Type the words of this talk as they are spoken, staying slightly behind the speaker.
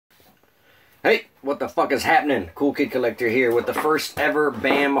Hey, what the fuck is happening? Cool Kid Collector here with the first ever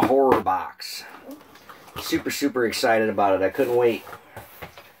BAM horror box. Super excited about it. I couldn't wait.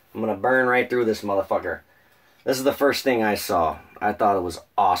 I'm gonna burn right through this motherfucker. This is the first thing I saw. I thought it was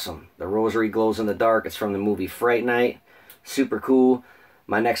awesome. The rosary glows in the dark. It's from the movie Fright Night. Super cool.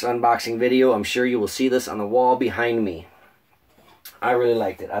 My next unboxing video, I'm sure you will see this on the wall behind me. I really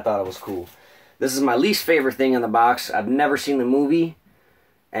liked it. I thought it was cool. This is my least favorite thing in the box. I've never seen the movie,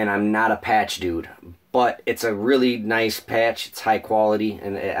 and I'm not a patch dude. But it's a really nice patch. It's high quality,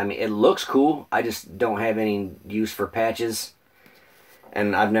 and I mean, it looks cool. I just don't have any use for patches,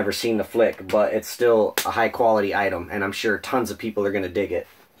 and I've never seen the flick, but it's still a high quality item, and I'm sure tons of people are going to dig it.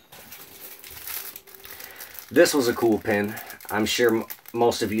 This was a cool pin. I'm sure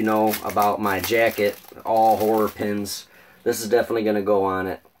most of you know about my jacket, all horror pins. This is definitely going to go on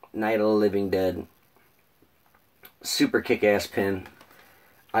it. Night of the Living Dead. Super kick-ass pin.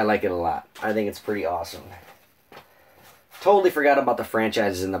 I like it a lot. I think it's pretty awesome. Totally forgot about the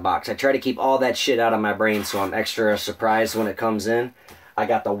franchises in the box. I try to keep all that shit out of my brain so I'm extra surprised when it comes in. I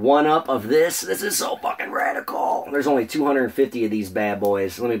got the one-up of this. This is so fucking radical. There's only 250 of these bad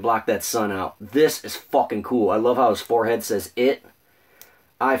boys. Let me block that sun out. This is fucking cool. I love how his forehead says IT.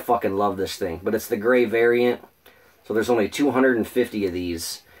 I fucking love this thing. But it's the gray variant. So there's only 250 of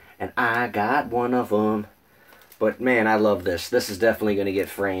these. And I got one of them. But man, I love this. This is definitely going to get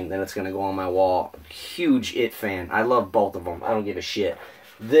framed, and it's going to go on my wall. Huge IT fan. I love both of them. I don't give a shit.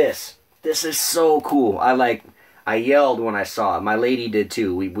 This is so cool. I yelled when I saw it. My lady did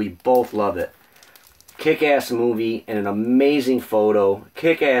too. We both love it. Kick-ass movie and an amazing photo.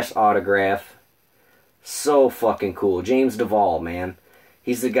 Kick-ass autograph. So fucking cool. James Duvall, man.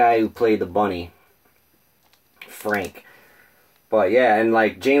 He's the guy who played the bunny. Frank. But yeah, and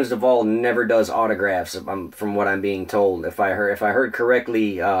like James Duvall never does autographs, from what I'm being told. If I heard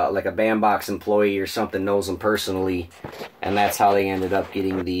correctly, like a Bambox employee or something knows him personally, and that's how they ended up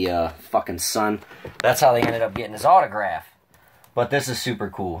getting the fucking son. That's how they ended up getting his autograph. But this is super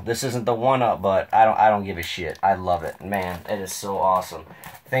cool. This isn't the one-up, but I don't give a shit. I love it, man. It is so awesome.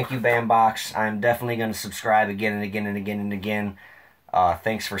 Thank you, Bambox. I'm definitely gonna subscribe again and again and again and again.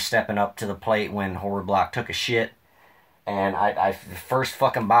 Thanks for stepping up to the plate when Horror Block took a shit. And the first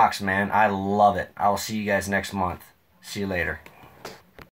fucking box, man. I love it. I will see you guys next month. See you later.